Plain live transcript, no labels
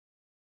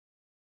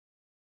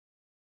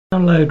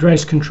Download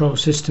Race Control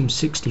System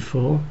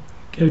 64.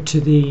 Go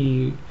to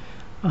the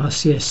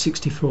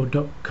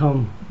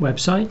RCS64.com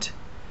website,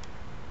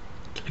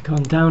 click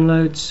on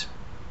Downloads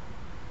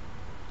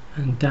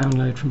and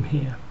download from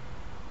here.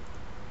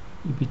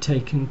 You'll be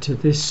taken to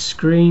this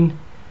screen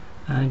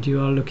and you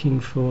are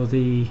looking for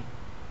the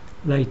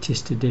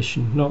latest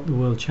edition, not the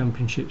World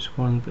Championships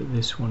one, but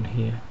this one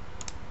here.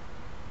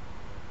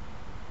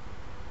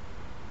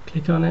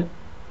 Click on it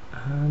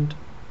and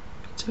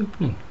it's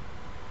opening.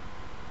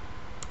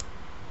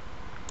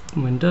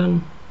 And when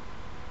done,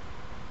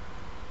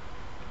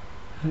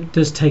 it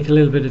does take a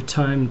little bit of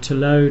time to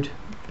load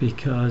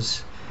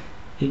because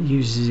it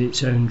uses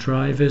its own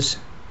drivers,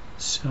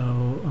 so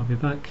I'll be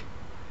back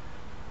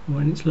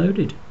when it's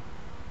loaded.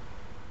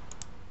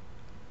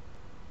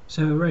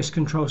 So Race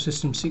Control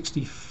System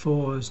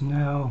 64 is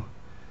now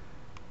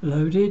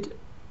loaded.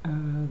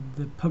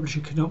 The publisher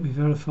cannot be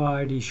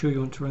verified. Are you sure you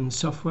want to run the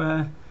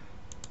software?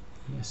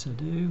 Yes, I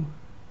do.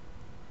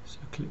 So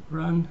click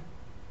Run.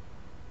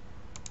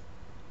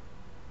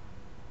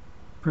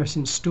 Press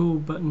Install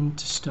button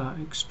to start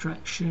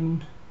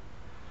extraction.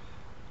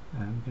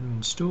 I'm going to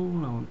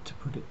install. I want to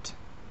put it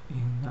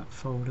in that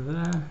folder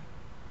there.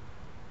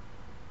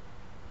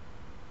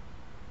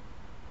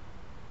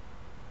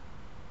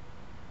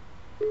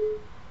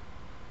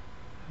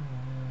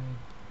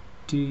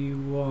 Do you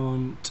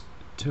want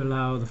to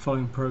allow the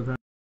following program?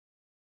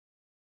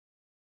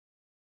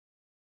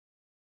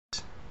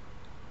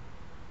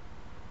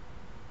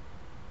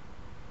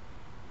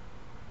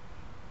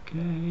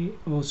 Okay,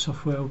 all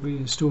software will be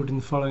installed in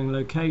the following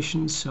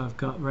locations. So I've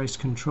got Race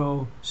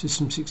Control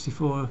System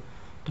 64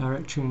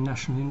 directory and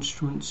National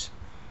Instruments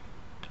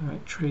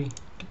directory.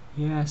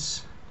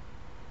 Yes.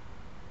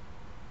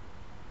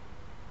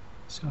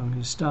 So I'm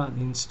going to start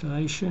the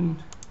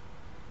installation.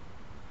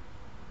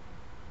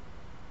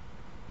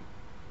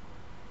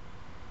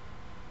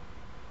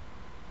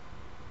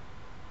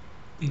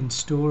 The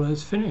installer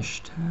has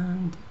finished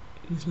and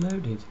is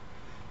loaded.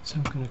 So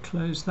I'm going to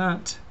close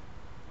that.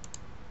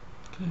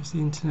 Close the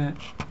internet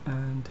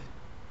and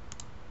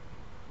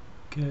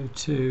go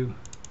to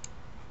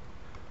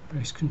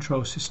Race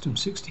Control System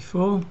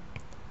 64,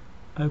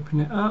 open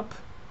it up,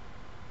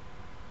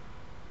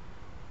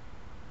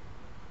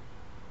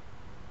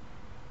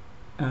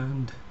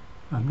 and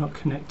I'm not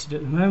connected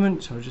at the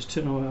moment, so I'll just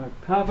turn on my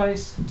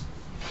powerbase.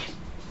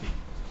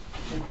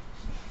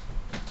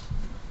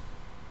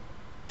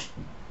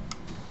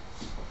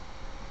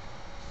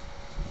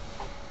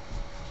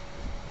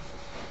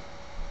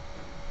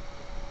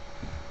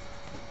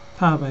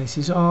 Powerbase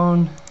is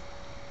on.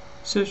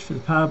 Search for the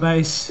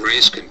Powerbase.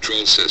 Race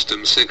Control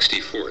System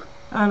 64.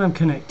 And I'm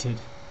connected.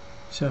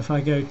 So if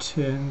I go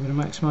to, I'm going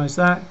to maximize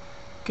that,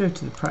 go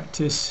to the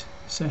practice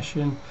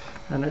session,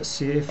 and let's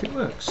see if it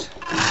works.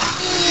 There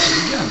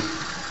we go.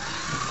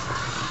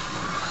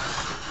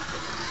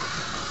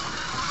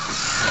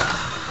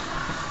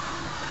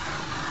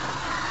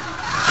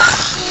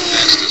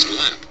 Fastest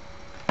lap.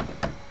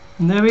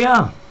 And there we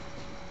are.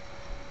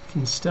 You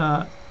can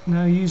start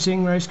now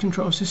using Race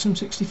Control System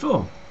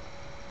 64.